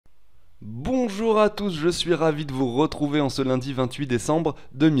Bonjour à tous, je suis ravi de vous retrouver en ce lundi 28 décembre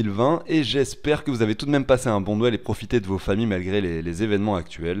 2020 et j'espère que vous avez tout de même passé un bon Noël et profité de vos familles malgré les événements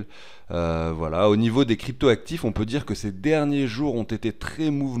actuels. Voilà, au niveau des crypto-actifs, on peut dire que ces derniers jours ont été très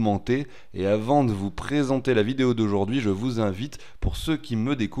mouvementés et avant de vous présenter la vidéo d'aujourd'hui, je vous invite, pour ceux qui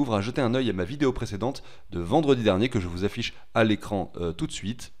me découvrent, à jeter un œil à ma vidéo précédente de vendredi dernier que je vous affiche à l'écran tout de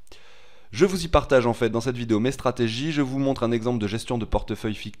suite. Je vous y partage en fait dans cette vidéo mes stratégies, je vous montre un exemple de gestion de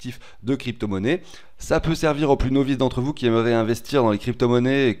portefeuille fictif de crypto-monnaies. Ça peut servir aux plus novices d'entre vous qui aimeraient investir dans les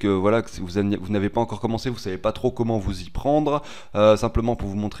crypto-monnaies et que voilà, que vous n'avez pas encore commencé, vous ne savez pas trop comment vous y prendre. Simplement pour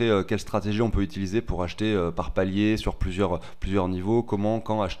vous montrer quelle stratégie on peut utiliser pour acheter par palier sur plusieurs niveaux, comment,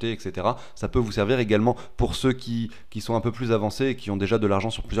 quand acheter, etc. Ça peut vous servir également pour ceux qui sont un peu plus avancés et qui ont déjà de l'argent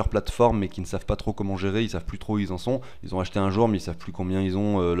sur plusieurs plateformes mais qui ne savent pas trop comment gérer, ils savent plus trop où ils en sont. Ils ont acheté un jour mais ils savent plus combien ils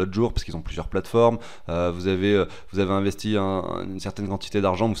ont l'autre jour parce qu'ils ont plusieurs plateformes, vous avez investi une certaine quantité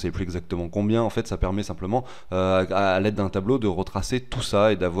d'argent, vous ne savez plus exactement combien. En fait, ça permet simplement, à l'aide d'un tableau, de retracer tout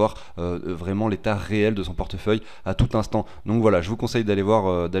ça et d'avoir vraiment l'état réel de son portefeuille à tout instant. Donc voilà, je vous conseille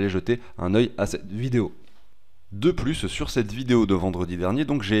d'aller jeter un œil à cette vidéo. De plus, sur cette vidéo de vendredi dernier,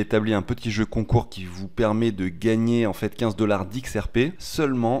 donc j'ai établi un petit jeu concours qui vous permet de gagner en fait 15 $ d'XRP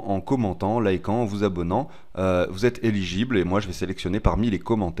seulement en commentant, likant, vous abonnant. Vous êtes éligible et moi je vais sélectionner parmi les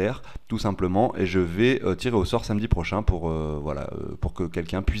commentaires tout simplement et je vais tirer au sort samedi prochain pour que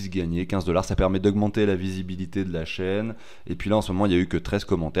quelqu'un puisse gagner 15 $. Ça permet d'augmenter la visibilité de la chaîne et puis là en ce moment il n'y a eu que 13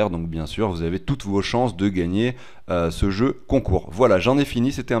 commentaires, donc bien sûr vous avez toutes vos chances de gagner ce jeu concours. Voilà, j'en ai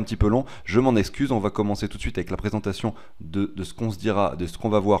fini, c'était un petit peu long, je m'en excuse. On va commencer tout de suite avec la présentation de ce qu'on se dira, de ce qu'on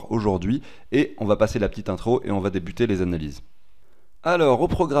va voir aujourd'hui et on va passer la petite intro et on va débuter les analyses. Alors, au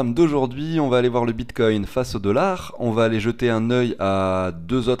programme d'aujourd'hui, on va aller voir le Bitcoin face au dollar. On va aller jeter un œil à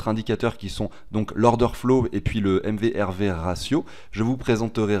deux autres indicateurs qui sont donc l'order flow et puis le MV/RV ratio. Je vous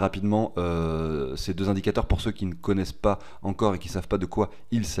présenterai rapidement ces deux indicateurs pour ceux qui ne connaissent pas encore et qui ne savent pas de quoi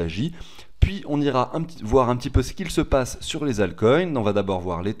il s'agit. Puis on ira voir un petit peu ce qu'il se passe sur les altcoins. On va d'abord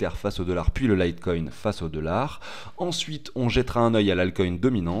voir l'Ether face au dollar, puis le Litecoin face au dollar. Ensuite, on jettera un œil à l'altcoin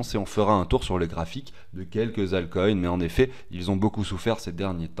dominance et on fera un tour sur les graphiques de quelques altcoins. Mais en effet, ils ont beaucoup souffert ces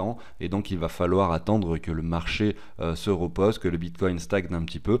derniers temps et donc il va falloir attendre que le marché se repose, que le Bitcoin stagne un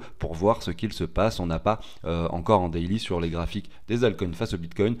petit peu pour voir ce qu'il se passe. On n'a pas encore en daily sur les graphiques des altcoins face au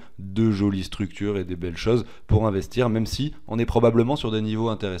Bitcoin de jolies structures et des belles choses pour investir, même si on est probablement sur des niveaux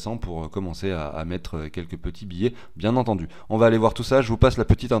intéressants pour commencer à mettre quelques petits billets, bien entendu. On va aller voir tout ça, je vous passe la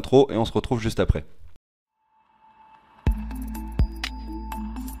petite intro et on se retrouve juste après.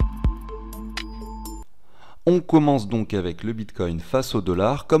 On commence donc avec le Bitcoin face au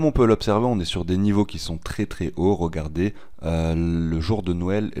dollar. Comme on peut l'observer, on est sur des niveaux qui sont très très hauts. Regardez, le jour de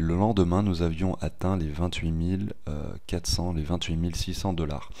Noël et le lendemain, nous avions atteint les 28 400, les 28 600 $.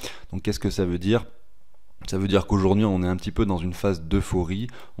 Donc qu'est-ce que ça veut dire ? Ça veut dire qu'aujourd'hui on est un petit peu dans une phase d'euphorie.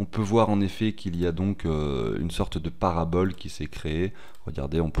 On peut voir en effet qu'il y a donc une sorte de parabole qui s'est créée.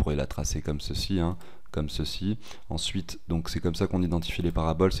 Regardez, on pourrait la tracer comme ceci, comme ceci. Ensuite, donc c'est comme ça qu'on identifie les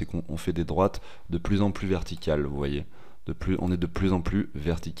paraboles, c'est qu'on fait des droites de plus en plus verticales, vous voyez. On est de plus en plus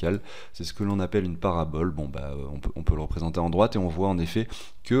vertical, c'est ce que l'on appelle une parabole. Bon bah on peut le représenter en droite et on voit en effet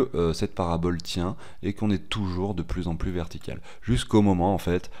que cette parabole tient et qu'on est toujours de plus en plus vertical jusqu'au moment en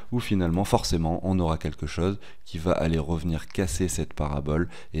fait où finalement forcément on aura quelque chose qui va aller revenir casser cette parabole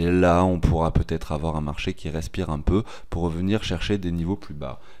et là on pourra peut-être avoir un marché qui respire un peu pour revenir chercher des niveaux plus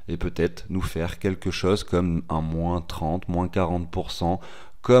bas et peut-être nous faire quelque chose comme un moins 30, moins 40%,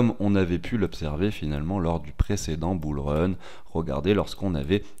 comme on avait pu l'observer finalement lors du précédent bullrun. Regardez, lorsqu'on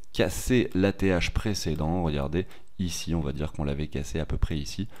avait cassé l'ATH précédent, regardez, ici on va dire qu'on l'avait cassé à peu près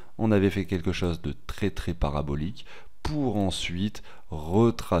ici, on avait fait quelque chose de très très parabolique pour ensuite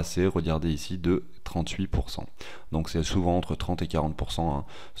retracer, regardez ici, de 38%. Donc c'est souvent entre 30 et 40%,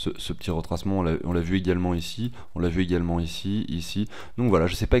 ce petit retracement, on l'a vu également ici, on l'a vu également ici, ici. Donc voilà,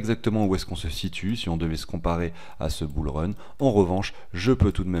 je ne sais pas exactement où est-ce qu'on se situe si on devait se comparer à ce bullrun. En revanche, je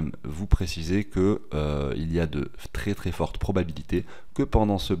peux tout de même vous préciser que il y a de très très fortes probabilités que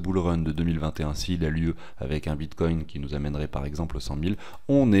pendant ce bullrun de 2021, s'il a lieu avec un Bitcoin qui nous amènerait par exemple aux 100 000,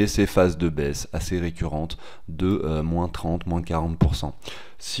 on ait ces phases de baisse assez récurrentes de moins 30, moins 40%.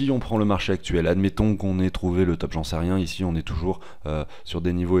 Si on prend le marché actuel, admettons qu'on ait trouvé le top, j'en sais rien, ici on est toujours sur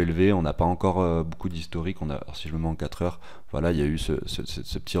des niveaux élevés, on n'a pas encore beaucoup d'historique, alors si je me mets en 4 heures, Voilà, il y a eu ce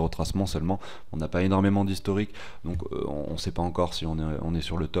petit retracement seulement. On n'a pas énormément d'historique, donc on ne sait pas encore si on est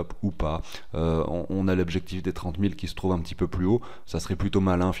sur le top ou pas. On a l'objectif des 30 000 qui se trouve un petit peu plus haut. Ça serait plutôt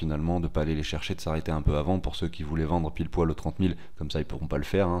malin finalement de ne pas aller les chercher, de s'arrêter un peu avant pour ceux qui voulaient vendre pile poil aux 30 000. Comme ça, ils ne pourront pas le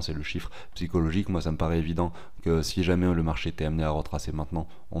faire, hein, c'est le chiffre psychologique. Moi, ça me paraît évident que si jamais le marché était amené à retracer maintenant,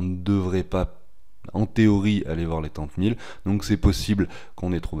 on ne devrait pas en théorie aller voir les 30 000, donc c'est possible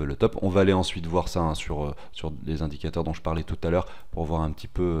qu'on ait trouvé le top. On va aller ensuite voir ça hein, sur les indicateurs dont je parlais tout à l'heure pour voir un petit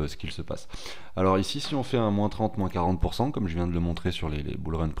peu ce qu'il se passe. Alors ici, si on fait un moins 30, moins 40%, comme je viens de le montrer sur les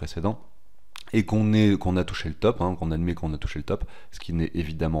bullruns précédents, et qu'on a touché le top, hein, qu'on admet qu'on a touché le top, ce qui n'est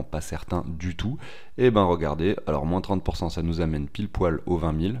évidemment pas certain du tout, et ben regardez, alors moins 30% ça nous amène pile poil aux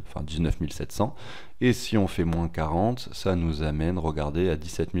 20 000, enfin 19 700, et si on fait moins 40, ça nous amène, regardez, à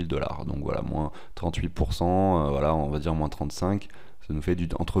 17 000 $. Donc voilà, moins 38%, voilà, on va dire moins 35, ça nous fait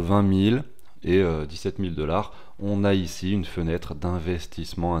entre 20 000 et 17 000 $. On a ici une fenêtre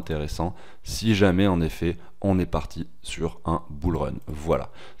d'investissement intéressant si jamais en effet on est parti sur un bull run.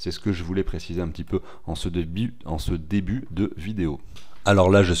 Voilà, c'est ce que je voulais préciser un petit peu en ce début de vidéo.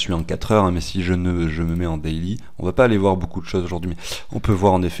 Alors là je suis en 4 heures, hein, mais si je me mets en daily, on va pas aller voir beaucoup de choses aujourd'hui, mais on peut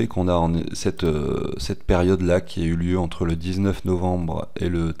voir en effet qu'on a cette période là qui a eu lieu entre le 19 novembre et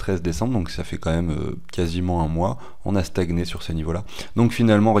le 13 décembre, donc ça fait quand même quasiment un mois, on a stagné sur ces niveaux là. Donc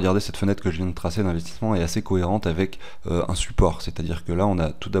finalement regardez, cette fenêtre que je viens de tracer d'investissement est assez cohérente avec un support, c'est à dire que là on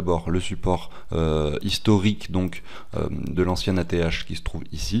a tout d'abord le support historique donc de l'ancienne ATH qui se trouve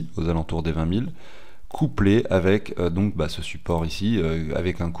ici aux alentours des 20 000, couplé avec donc ce support ici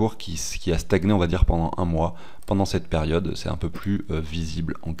avec un cours qui a stagné on va dire pendant un mois. Pendant cette période c'est un peu plus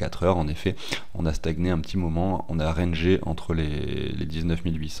visible en 4 heures. En effet on a stagné un petit moment, on a rangé entre les 19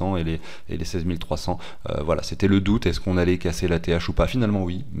 800 et les 16 300. Voilà, c'était le doute, est-ce qu'on allait casser la TH ou pas? Finalement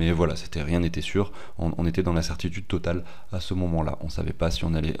oui, mais voilà, rien n'était sûr, on était dans l'incertitude totale à ce moment là, on savait pas si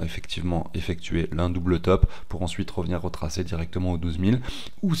on allait effectivement effectuer l'un double top pour ensuite revenir retracer directement aux 12 000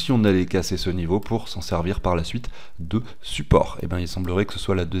 ou si on allait casser ce niveau pour s'en servir par la suite de support. Et bien il semblerait que ce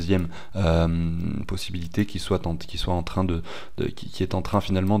soit la deuxième possibilité qui est en train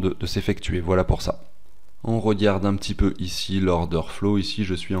finalement de s'effectuer. Voilà pour ça. On regarde un petit peu ici l'order flow. Ici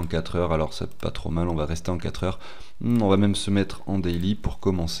je suis en 4 heures, alors c'est pas trop mal, on va rester en 4 heures. On va même se mettre en daily pour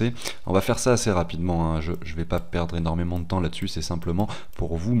commencer. On va faire ça assez rapidement, hein. Je vais pas perdre énormément de temps là-dessus, c'est simplement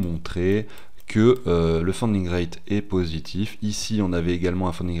pour vous montrer que le funding rate est positif. Ici on avait également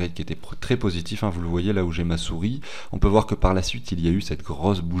un funding rate qui était très positif, hein, vous le voyez là où j'ai ma souris. On peut voir que par la suite il y a eu cette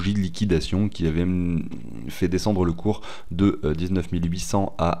grosse bougie de liquidation qui avait fait descendre le cours de 19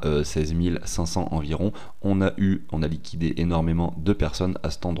 800 à 16 500 environ. On a liquidé énormément de personnes à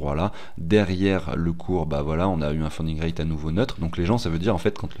cet endroit là. Derrière le cours, voilà, on a eu un funding rate à nouveau neutre. Donc les gens, ça veut dire en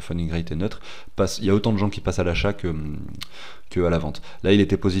fait quand le funding rate est neutre, il y a autant de gens qui passent à l'achat que à la vente. Là il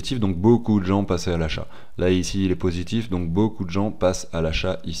était positif, donc beaucoup de gens passaient à l'achat. Là ici il est positif, donc beaucoup de gens passent à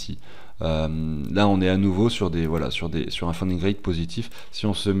l'achat ici. Là on est à nouveau sur un funding rate positif. Si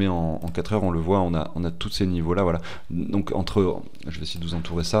on se met en 4 heures, on le voit, on a tous ces niveaux là, voilà. Donc je vais essayer de vous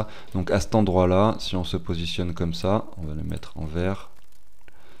entourer ça. Donc à cet endroit là, si on se positionne comme ça, on va le mettre en vert.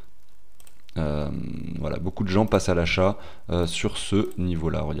 Voilà, beaucoup de gens passent à l'achat sur ce niveau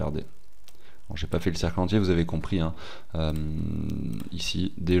là, regardez. J'ai pas fait le cercle entier, vous avez compris, hein.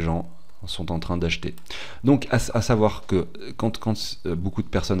 Ici des gens sont en train d'acheter. Donc à savoir que quand beaucoup de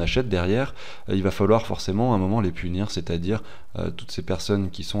personnes achètent derrière, il va falloir forcément à un moment les punir, c'est-à-dire toutes ces personnes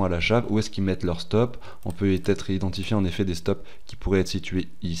qui sont à l'achat, où est-ce qu'ils mettent leur stop. On peut peut-être identifier en effet des stops qui pourraient être situés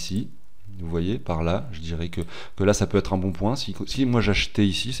ici. Vous voyez, par là, je dirais que là ça peut être un bon point. Si moi j'achetais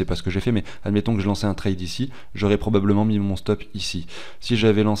ici, c'est pas ce que j'ai fait, mais admettons que je lançais un trade ici, j'aurais probablement mis mon stop ici. Si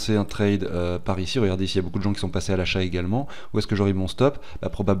j'avais lancé un trade par ici, regardez ici, il y a beaucoup de gens qui sont passés à l'achat également. Où est-ce que j'aurais mis mon stop?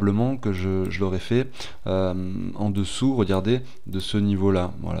 Probablement que je l'aurais fait en dessous, regardez, de ce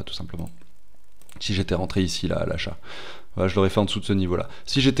niveau-là. Voilà, tout simplement. Si j'étais rentré ici, là, à l'achat. Voilà, je l'aurais fait en dessous de ce niveau là.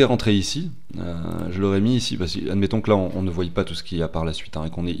 Si j'étais rentré ici, je l'aurais mis ici, parce que admettons que là on ne voit pas tout ce qu'il y a par la suite, hein, et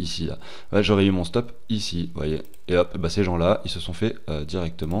qu'on est ici là. Voilà, j'aurais eu mon stop ici, vous voyez, et hop, ces gens là ils se sont fait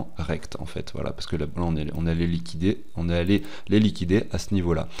directement rect en fait, voilà, parce que là on allait les liquider à ce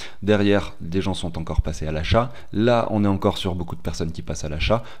niveau là. Derrière, des gens sont encore passés à l'achat, là on est encore sur beaucoup de personnes qui passent à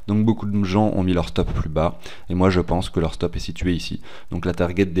l'achat, donc beaucoup de gens ont mis leur stop plus bas, et moi je pense que leur stop est situé ici. Donc la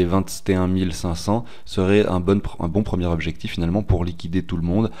target des 21 500 serait un bon premier objectif finalement pour liquider tout le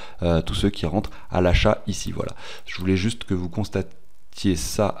monde, tous ceux qui rentrent à l'achat ici. Voilà, je voulais juste que vous constatiez qui est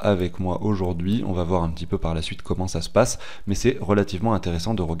ça avec moi aujourd'hui. On va voir un petit peu par la suite comment ça se passe, mais c'est relativement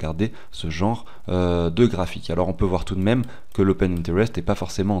intéressant de regarder ce genre de graphique. Alors on peut voir tout de même que l'open interest n'est pas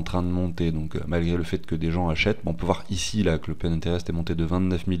forcément en train de monter, donc malgré le fait que des gens achètent, on peut voir ici là que l'open interest est monté de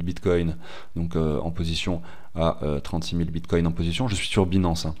 29 000 bitcoins, donc en position à 36 000 bitcoins en position. Je suis sur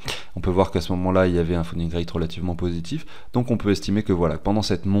Binance, hein. On peut voir qu'à ce moment là il y avait un funding rate relativement positif, donc on peut estimer que voilà, pendant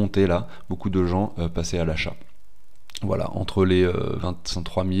cette montée là, beaucoup de gens passaient à l'achat. Voilà, entre les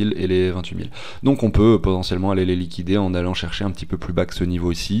 23 000 et les 28 000. Donc on peut potentiellement aller les liquider en allant chercher un petit peu plus bas que ce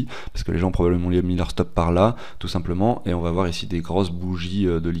niveau ici, parce que les gens probablement ont mis leur stop par là, tout simplement, et on va voir ici des grosses bougies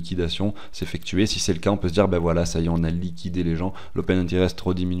de liquidation s'effectuer. Si c'est le cas, on peut se dire, ben voilà, ça y est, on a liquidé les gens, l'open interest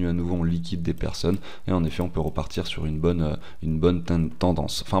rediminue à nouveau, on liquide des personnes, et en effet, on peut repartir sur une bonne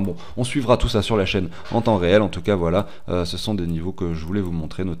tendance. Enfin bon, on suivra tout ça sur la chaîne en temps réel. En tout cas, voilà, ce sont des niveaux que je voulais vous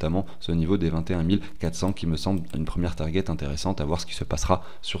montrer, notamment ce niveau des 21 400 qui me semble une première target intéressante, à voir ce qui se passera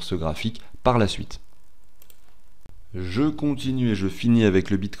sur ce graphique par la suite. Je continue et je finis avec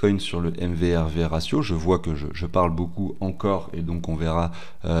le Bitcoin sur le MV/RV ratio. Je vois que je parle beaucoup encore et donc on verra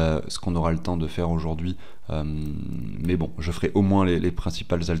ce qu'on aura le temps de faire aujourd'hui. Mais bon, je ferai au moins les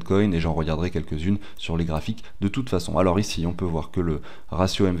principales altcoins et j'en regarderai quelques-unes sur les graphiques de toute façon. Alors ici, on peut voir que le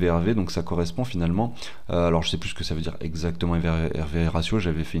ratio MV/RV, donc ça correspond finalement, alors je sais plus ce que ça veut dire exactement MV/RV ratio,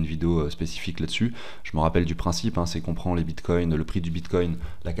 j'avais fait une vidéo spécifique là-dessus. Je me rappelle du principe, hein, c'est qu'on prend les bitcoins, le prix du bitcoin,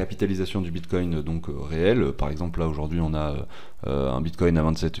 la capitalisation du bitcoin donc réel. Par exemple là aujourd'hui on a un bitcoin à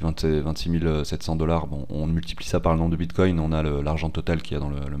 26 700 $, bon, on multiplie ça par le nombre de bitcoins, on a l'argent total qu'il y a dans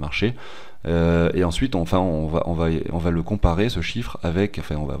le marché. Et ensuite on va le comparer, ce chiffre, avec,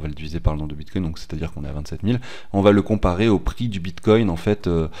 enfin on va le diviser par le nombre de bitcoin, donc c'est-à-dire qu'on est à 27 000, on va le comparer au prix du bitcoin en fait,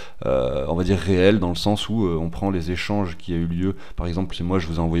 on va dire réel, dans le sens où on prend les échanges qui a eu lieu. Par exemple, si moi je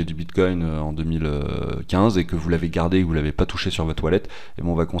vous ai envoyé du bitcoin en 2015 et que vous l'avez gardé et que vous l'avez pas touché sur votre wallet, et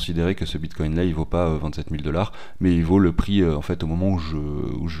bon, on va considérer que ce bitcoin là il vaut pas 27 000 $, mais il vaut le prix en fait au moment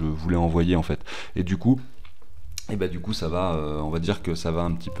où je voulais envoyer en fait. Et du coup ça va, on va dire que ça va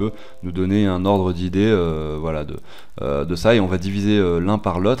un petit peu nous donner un ordre d'idée, voilà, de ça, et on va diviser l'un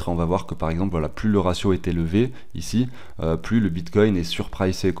par l'autre. On va voir que par exemple, voilà, plus le ratio est élevé ici, plus le Bitcoin est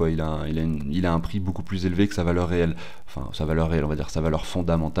surpricé, quoi. Il a un prix beaucoup plus élevé que sa valeur réelle. Enfin, sa valeur réelle, on va dire sa valeur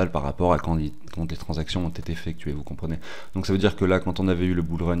fondamentale par rapport à quand les transactions ont été effectuées, vous comprenez. Donc ça veut dire que là, quand on avait eu le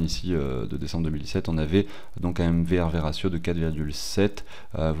bullrun ici de décembre 2017, on avait donc un MV/RV ratio de 4,7,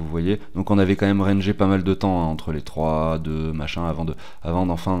 vous voyez. Donc on avait quand même rangé pas mal de temps, hein, entre les 3, 2, machin, avant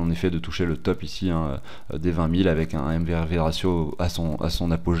d'enfin en effet de toucher le top ici, hein, des 20 000 avec un MV/RV ratio à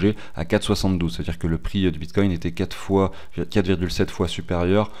son apogée à 4,72. C'est-à-dire que le prix du Bitcoin était 4,7 fois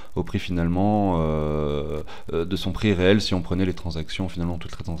supérieur au prix finalement de son prix réel si on prenait les transactions, finalement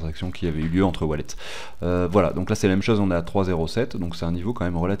toutes les transactions qui avaient eu lieu entre wallets. Voilà, donc là c'est la même chose, on est à 3,07, donc c'est un niveau quand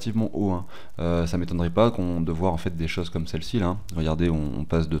même relativement haut, hein. Ça m'étonnerait pas de voir en fait des choses comme celle-ci là, hein. Regardez, on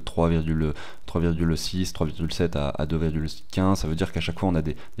passe de 3,6, 3,7 à 2,15, ça veut dire qu'à chaque fois on a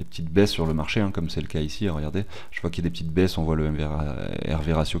des petites baisses sur le marché, hein, comme c'est le cas ici. Regardez, je vois qu'il y a des petites baisses, on voit le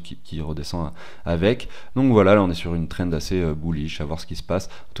MV/RV ratio qui redescend avec. Donc voilà, là on est sur une trend assez bullish, à voir ce qui se passe.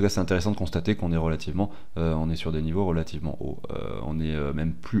 En tout cas, c'est intéressant de constater qu'on est on est sur des niveaux relativement hauts. On est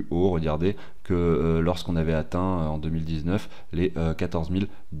même plus haut, regardez, que lorsqu'on avait atteint en 2019 les 14 000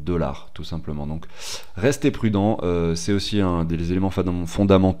 $, tout simplement. Donc restez prudents, c'est aussi des éléments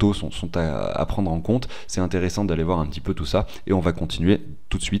fondamentaux sont à prendre en compte. C'est intéressant d'aller voir un petit peu tout ça, et on va continuer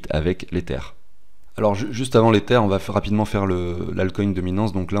tout de suite avec l'Ether. Alors juste avant l'Ether, on va rapidement faire l'altcoin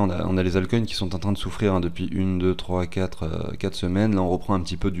dominance. Donc là on a les altcoins qui sont en train de souffrir, hein, depuis 1, 2, 3, 4 semaines. Là on reprend un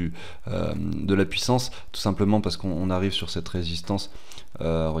petit peu de la puissance, tout simplement parce qu'on arrive sur cette résistance.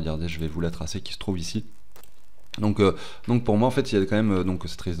 Regardez, je vais vous la tracer, qui se trouve ici. Donc pour moi en fait il y a quand même donc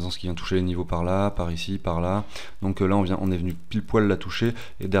cette résistance qui vient toucher les niveaux par là, par ici, par là. Donc là on est venu pile poil la toucher,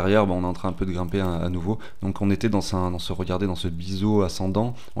 et derrière on est en train un peu de grimper à nouveau. Donc on était dans ce biseau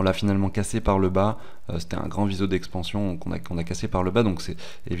ascendant, on l'a finalement cassé par le bas. C'était un grand biseau d'expansion qu'on a cassé par le bas, donc c'est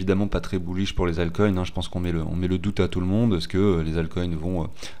évidemment pas très bullish pour les altcoins, hein. Je pense qu'on met le doute à tout le monde. Est-ce que les altcoins vont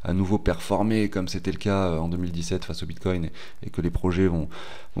à nouveau performer comme c'était le cas en 2017 face au Bitcoin, et que les projets vont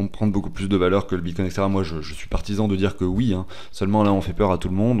prendre beaucoup plus de valeur que le Bitcoin, etc. Moi je suis partisan de dire que oui, hein. Seulement là on fait peur à tout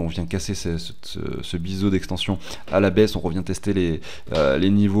le monde, on vient casser ce biseau d'extension à la baisse, on revient tester les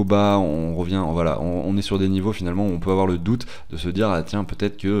niveaux bas, on revient, voilà, on est sur des niveaux finalement où on peut avoir le doute de se dire, ah tiens,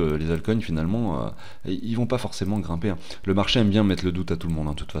 peut-être que les altcoins finalement ils vont pas forcément grimper, hein. Le marché aime bien mettre le doute à tout le monde,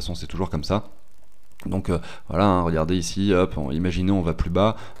 hein. De toute façon c'est toujours comme ça. Donc voilà, hein, regardez ici, hop, imaginez on va plus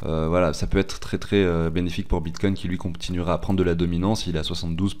bas, voilà, ça peut être très bénéfique pour Bitcoin qui lui continuera à prendre de la dominance. Il est à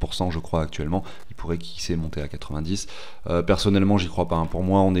 72% je crois actuellement, il pourrait qui sait monter à 90. Personnellement j'y crois pas, hein. Pour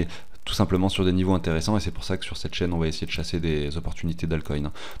moi on est tout simplement sur des niveaux intéressants et c'est pour ça que sur cette chaîne on va essayer de chasser des opportunités d'altcoin,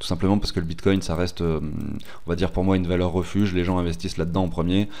 hein. Tout simplement parce que le Bitcoin ça reste, on va dire pour moi une valeur refuge, les gens investissent là-dedans en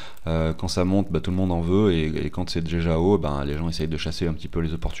premier, quand ça monte tout le monde en veut et quand c'est déjà haut, les gens essayent de chasser un petit peu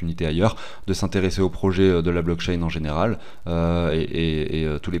les opportunités ailleurs, de s'intéresser aux projets de la blockchain en général,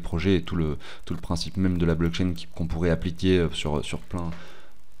 tous les projets et tout le principe même de la blockchain qu'on pourrait appliquer sur plein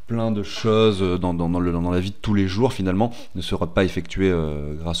de choses dans la vie de tous les jours finalement ne sera pas effectué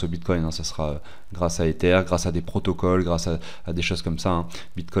grâce au Bitcoin, hein. Ça sera grâce à Ether, grâce à des protocoles, grâce à des choses comme ça, hein.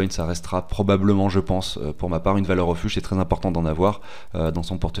 Bitcoin ça restera probablement, je pense, pour ma part une valeur refuge. C'est très important d'en avoir dans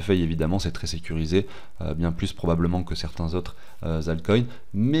son portefeuille, évidemment c'est très sécurisé, bien plus probablement que certains autres altcoins,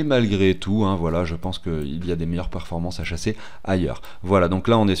 mais malgré tout, hein, voilà, je pense qu'il y a des meilleures performances à chasser ailleurs. Voilà, donc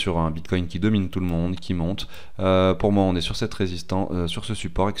là on est sur un Bitcoin qui domine tout le monde, qui monte. Pour moi on est sur cette résistance, sur ce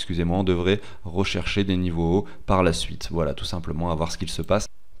support, excusez-moi, on devrait rechercher des niveaux hauts par la suite. Voilà, tout simplement à voir ce qu'il se passe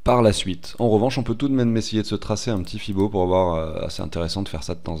par la suite. En revanche, on peut tout de même essayer de se tracer un petit Fibo pour voir, assez intéressant de faire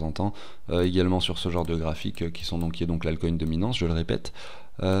ça de temps en temps, également sur ce genre de graphique qui est donc l'altcoin dominance, je le répète.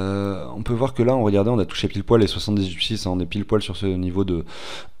 On peut voir que là, on a touché pile poil les 78,6, hein, on est pile poil sur ce niveau de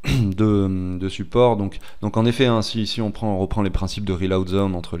support. Donc en effet, hein, si on reprend les principes de reload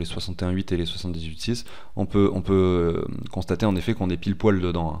zone entre les 61,8 et les 78,6, on peut constater en effet qu'on est pile poil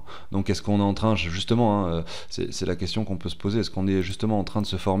dedans, hein. Donc est-ce qu'on est en train, justement, hein, c'est la question qu'on peut se poser, est-ce qu'on est justement en train de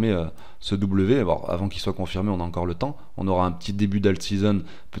se former ce W? Alors, avant qu'il soit confirmé, on a encore le temps, on aura un petit début d'alt season,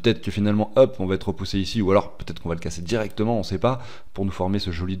 peut-être que finalement, hop, on va être repoussé ici, ou alors peut-être qu'on va le casser directement, on sait pas, pour nous former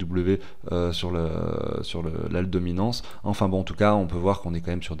ce joli W sur l'alt dominance. Enfin bon, en tout cas, on peut voir qu'on est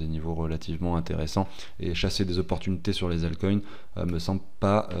quand même sur des niveaux relativement intéressants et chasser des opportunités sur les altcoins me semble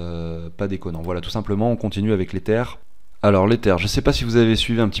pas déconnant. Voilà, tout simplement, on continue avec l'Ether. Alors l'Ether, je ne sais pas si vous avez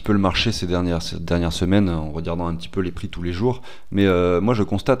suivi un petit peu le marché ces dernières semaines en regardant un petit peu les prix tous les jours, mais moi je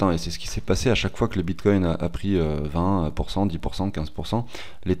constate, hein, et c'est ce qui s'est passé à chaque fois que le Bitcoin a pris 20%, 10%, 15%,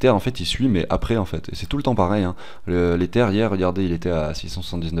 l'Ether en fait il suit, mais après en fait, et c'est tout le temps pareil, hein. L'Ether hier, regardez, il était à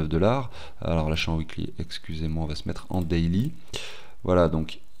 679 $, alors là je suis en weekly, excusez-moi, on va se mettre en daily, voilà,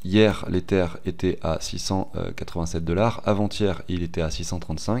 donc hier, l'Ether était à 687 $, avant-hier, il était à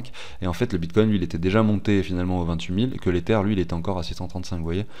 635, et en fait, le Bitcoin, lui, il était déjà monté finalement aux 28 000, que l'Ether, lui, il était encore à 635, vous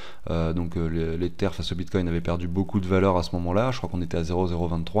voyez. Donc l'Ether face au Bitcoin avait perdu beaucoup de valeur à ce moment-là, je crois qu'on était à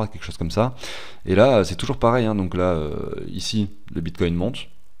 0,023, quelque chose comme ça. Et là, c'est toujours pareil, hein. Donc là, ici, le Bitcoin monte.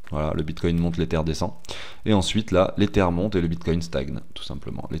 Voilà, le Bitcoin monte, l'Ether descend. Et ensuite, là, l'Ether monte et le Bitcoin stagne, tout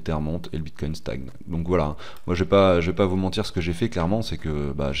simplement. L'Ether monte et le Bitcoin stagne. Donc voilà, moi je vais pas vous mentir, ce que j'ai fait clairement, c'est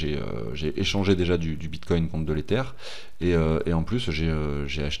que j'ai échangé déjà du Bitcoin contre de l'Ether. Et en plus,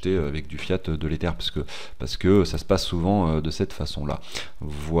 j'ai acheté avec du fiat de l'Ether parce que ça se passe souvent de cette façon-là.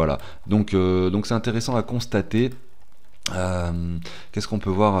 Voilà. Donc c'est intéressant à constater. Qu'est-ce qu'on peut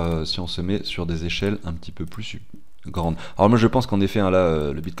voir si on se met sur des échelles un petit peu plus grande. Alors moi je pense qu'en effet, hein,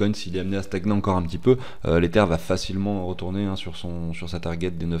 là le Bitcoin, s'il est amené à stagner encore un petit peu, l'Ether va facilement retourner, hein, sur sa target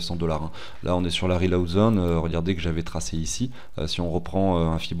des 900 $, hein. Là on est sur la reload zone, regardez que j'avais tracé ici, si on reprend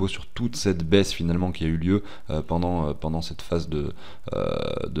un Fibo sur toute cette baisse finalement qui a eu lieu pendant cette phase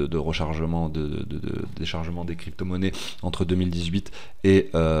de rechargement, de déchargement des crypto-monnaies entre 2018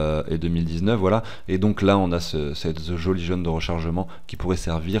 et 2019, voilà. Et donc là on a cette jolie zone de rechargement qui pourrait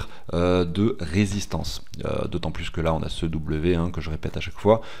servir de résistance, d'autant plus que là on a ce W, hein, que je répète à chaque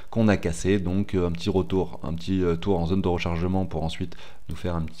fois, qu'on a cassé, donc un petit tour en zone de rechargement pour ensuite nous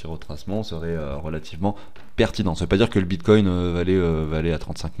faire un petit retracement serait relativement pertinent. Ça veut pas dire que le Bitcoin va aller à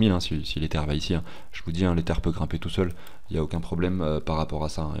 35 000, hein, si l'Ether va ici, hein. Je vous dis, hein, l'Ether peut grimper tout seul, il n'y a aucun problème par rapport à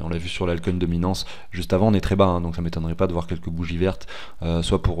ça, hein. Et on l'a vu sur l'altcoin dominance, juste avant on est très bas, hein, donc ça m'étonnerait pas de voir quelques bougies vertes,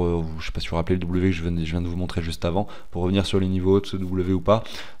 soit pour, je sais pas si vous vous rappelez le W que je viens de vous montrer juste avant, pour revenir sur les niveaux de ce W ou pas.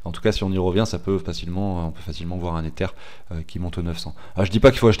 En tout cas, si on y revient, on peut facilement voir un Ether qui monte aux 900. Alors, je dis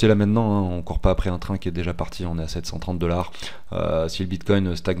pas qu'il faut acheter là maintenant, hein, on court pas après un train qui est déjà parti, on est à 730 $. Si le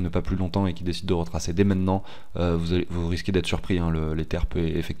Bitcoin stagne pas plus longtemps et qu'il décide de retracer dès maintenant, vous risquez d'être surpris, hein. L'Ether peut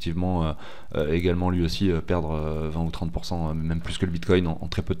effectivement également lui aussi perdre 20 ou 30%, même plus que le Bitcoin en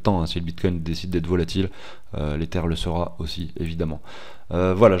très peu de temps, hein. Si le Bitcoin décide d'être volatile, l'Ether le sera aussi, évidemment.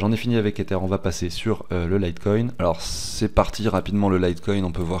 Voilà, j'en ai fini avec Ether, on va passer sur le Litecoin. Alors c'est parti rapidement le Litecoin,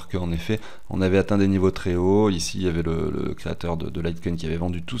 on peut voir qu'en effet on avait atteint des niveaux très hauts. Ici il y avait le créateur de Litecoin qui avait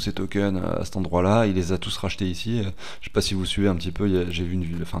vendu tous ses tokens à cet endroit là, il les a tous rachetés ici. Je sais pas si vous suivez un petit peu, j'ai vu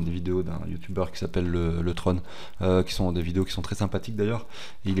des vidéos d'un youtubeur qui s'appelle le Tron, qui sont des vidéos qui sont très sympathiques d'ailleurs.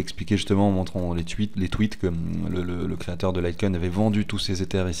 Il expliquait justement en montrant les tweets que le créateur de Litecoin avait vendu tous ses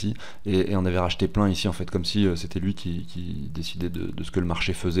Ethers ici et on avait racheté plein ici en fait, comme si c'était lui qui décidait de ce que le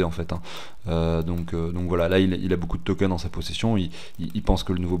marché faisait en fait, hein. Donc voilà, là il a beaucoup de tokens dans sa possession, il pense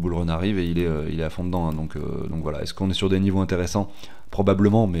que le nouveau bullrun arrive et il est à fond dedans, hein. Donc voilà, est-ce qu'on est sur des niveaux intéressants?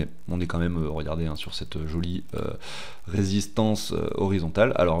 Probablement, mais on est quand même, regardez, hein, sur cette jolie résistance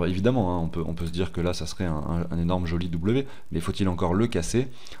horizontale. Alors évidemment, hein, on peut se dire que là ça serait un énorme joli W, mais faut-il encore le casser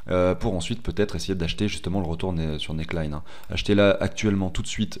pour ensuite peut-être essayer d'acheter justement le retour sur neckline, hein. Acheter là actuellement tout de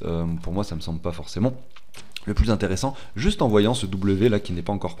suite, pour moi ça me semble pas forcément le plus intéressant, juste en voyant ce W là qui n'est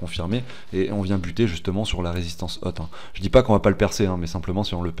pas encore confirmé, et on vient buter justement sur la résistance haute, hein. Je dis pas qu'on va pas le percer, hein, mais simplement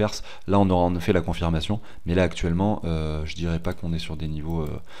si on le perce, là on aura en effet la confirmation, mais là actuellement je dirais pas qu'on est sur des niveaux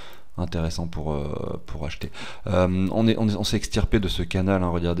intéressant pour acheter. On s'est extirpé de ce canal, hein,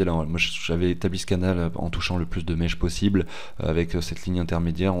 regardez là, moi j'avais établi ce canal en touchant le plus de mèches possible, avec cette ligne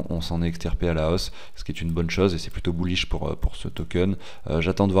intermédiaire, on s'en est extirpé à la hausse, ce qui est une bonne chose et c'est plutôt bullish pour ce token.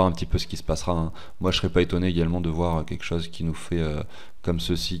 J'attends de voir un petit peu ce qui se passera, hein. Moi je serais pas étonné également de voir quelque chose qui nous fait comme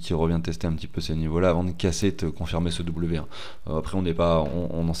ceci, qui revient tester un petit peu ces niveaux là avant de casser, de confirmer ce W1. Après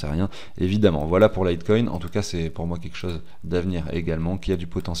on n'en sait rien évidemment. Voilà pour Litecoin, en tout cas c'est pour moi quelque chose d'avenir également, qui a du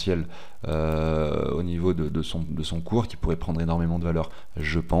potentiel au niveau de son cours, qui pourrait prendre énormément de valeur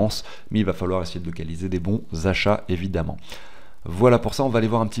je pense, mais il va falloir essayer de localiser des bons achats évidemment. Voilà pour ça, on va aller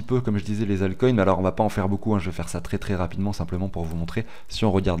voir un petit peu, comme je disais, les altcoins, mais alors on va pas en faire beaucoup, hein, je vais faire ça très très rapidement, simplement pour vous montrer. Si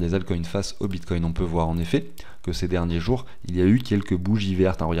on regarde les altcoins face au Bitcoin, on peut voir en effet que ces derniers jours, il y a eu quelques bougies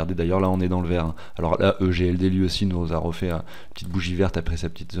vertes, hein. Regardez, d'ailleurs là on est dans le vert, hein. Alors là, EGLD lui aussi nous a refait une petite bougie verte après sa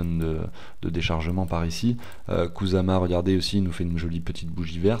petite zone de déchargement par ici. Kusama, regardez aussi, il nous fait une jolie petite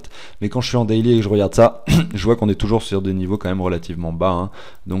bougie verte, mais quand je suis en daily et que je regarde ça, je vois qu'on est toujours sur des niveaux quand même relativement bas, hein.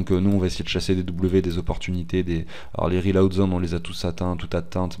 Donc nous on va essayer de chasser des W, des opportunités, alors les reload zones on les a tous atteints, toutes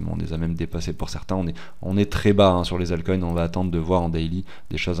atteintes, mais on les a même dépassés pour certains. On est très bas, hein, sur les altcoins. On va attendre de voir en daily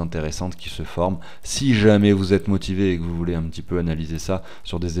des choses intéressantes qui se forment. Si jamais vous êtes motivé et que vous voulez un petit peu analyser ça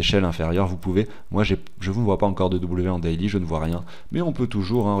sur des échelles inférieures, vous pouvez. Moi je ne vous vois pas encore de W en daily, je ne vois rien, mais on peut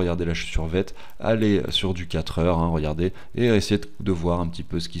toujours, hein, regardez là je suis sur VET, aller sur du 4 heures, hein, regardez, et essayer de voir un petit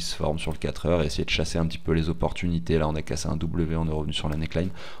peu ce qui se forme sur le 4 heures, et essayer de chasser un petit peu les opportunités. Là on a cassé un W, on est revenu sur la neckline.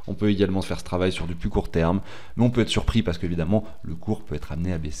 On peut également faire ce travail sur du plus court terme, mais on peut être surpris parce qu'évidemment le cours peut être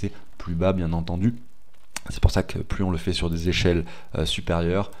amené à baisser plus bas, bien entendu. C'est pour ça que plus on le fait sur des échelles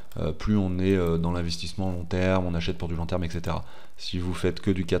supérieures, plus on est dans l'investissement long terme, on achète pour du long terme, etc. Si vous faites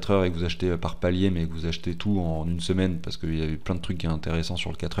que du 4 heures et que vous achetez par palier, mais que vous achetez tout en une semaine, parce qu'il y a eu plein de trucs intéressants sur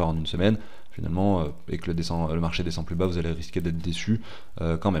le 4 heures en une semaine, finalement, et que le marché descend plus bas, vous allez risquer d'être déçu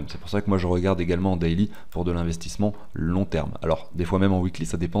quand même. C'est pour ça que moi je regarde également en daily pour de l'investissement long terme. Alors des fois même en weekly,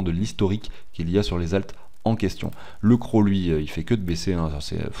 ça dépend de l'historique qu'il y a sur les alts en question. Le CRO lui, il fait que de baisser, hein,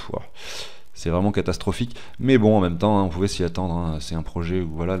 c'est vraiment catastrophique, mais bon, en même temps, hein, on pouvait s'y attendre, hein. C'est un projet où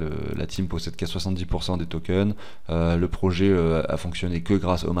voilà, la team possède qu'à 70% des tokens, le projet a fonctionné que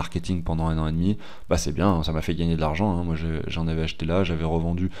grâce au marketing pendant 1 an et demi, bah c'est bien, hein, ça m'a fait gagner de l'argent, hein. Moi j'en avais acheté là, j'avais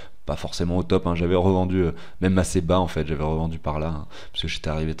revendu, pas forcément au top, hein, j'avais revendu même assez bas en fait, j'avais revendu par là, hein, parce que j'étais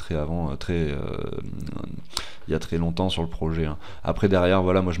arrivé il y a très longtemps sur le projet, hein. Après derrière,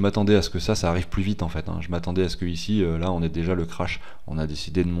 voilà, moi je m'attendais à ce que ça arrive plus vite en fait, hein. Je m'attendais à ce que ici, là on est déjà le crash, on a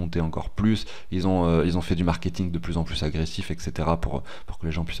décidé de monter encore plus, ils ont fait du marketing de plus en plus agressif, etc. pour que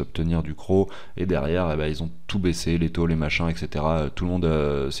les gens puissent obtenir du CRO, et derrière eh ben, ils ont tout baissé, les taux, les machins, etc. Tout le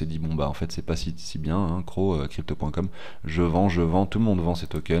monde s'est dit bon bah en fait c'est pas si bien, hein, CRO, crypto.com, je vends, tout le monde vend ses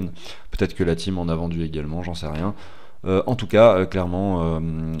tokens, peut-être que la team en a vendu également, j'en sais rien. En tout cas, clairement,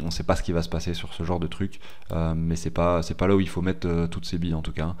 on sait pas ce qui va se passer sur ce genre de truc, mais c'est pas là où il faut mettre toutes ses billes en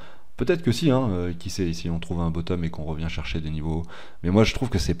tout cas, hein. Peut-être que si, hein, qui sait, si on trouve un bottom et qu'on revient chercher des niveaux. Mais moi je trouve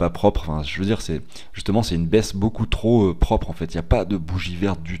que c'est pas propre, enfin, je veux dire, c'est une baisse beaucoup trop propre en fait. Il n'y a pas de bougie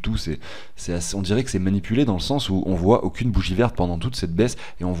verte du tout, on dirait que c'est manipulé dans le sens où on voit aucune bougie verte pendant toute cette baisse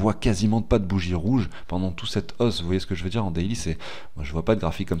et on voit quasiment pas de bougie rouge pendant toute cette hausse. Vous voyez ce que je veux dire en daily, moi je vois pas de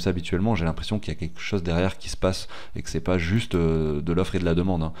graphique comme ça habituellement, j'ai l'impression qu'il y a quelque chose derrière qui se passe et que c'est pas juste de l'offre et de la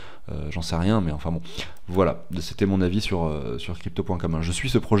demande, hein. J'en sais rien, mais enfin bon, voilà, c'était mon avis sur crypto.com, hein. Je suis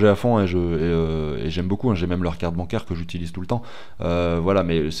ce projet à fond. fond hein, et j'aime beaucoup, hein, j'ai même leur carte bancaire que j'utilise tout le temps. Voilà,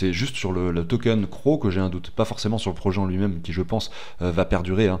 mais c'est juste sur le token CRO que j'ai un doute, pas forcément sur le projet en lui-même qui je pense va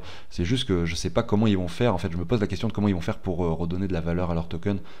perdurer, hein. C'est juste que je sais pas comment ils vont faire, en fait je me pose la question de comment ils vont faire pour redonner de la valeur à leur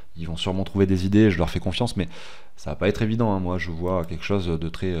token. Ils vont sûrement trouver des idées, je leur fais confiance, mais ça va pas être évident, hein. Moi je vois quelque chose de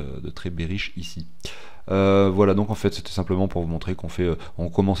très bearish ici. Voilà, donc en fait c'était simplement pour vous montrer on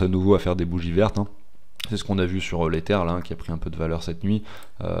commence à nouveau à faire des bougies vertes, hein. C'est ce qu'on a vu sur l'Ether là, hein, qui a pris un peu de valeur cette nuit.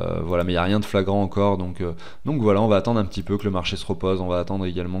 Voilà, mais il n'y a rien de flagrant encore, donc voilà, on va attendre un petit peu que le marché se repose, on va attendre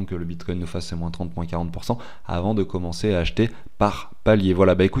également que le Bitcoin nous fasse ses moins 30, moins 40% avant de commencer à acheter par palier.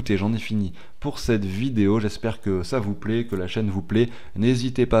 Voilà, bah écoutez, j'en ai fini pour cette vidéo, j'espère que ça vous plaît, que la chaîne vous plaît.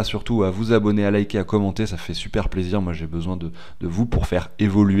 N'hésitez pas surtout à vous abonner, à liker, à commenter, ça fait super plaisir, moi j'ai besoin de vous pour faire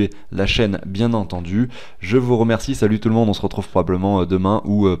évoluer la chaîne bien entendu. Je vous remercie, salut tout le monde, on se retrouve probablement demain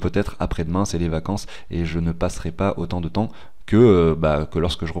ou peut-être après-demain, c'est les vacances et je ne passerai pas autant de temps que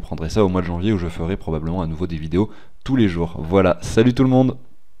lorsque je reprendrai ça au mois de janvier où je ferai probablement à nouveau des vidéos tous les jours. Voilà, salut tout le monde!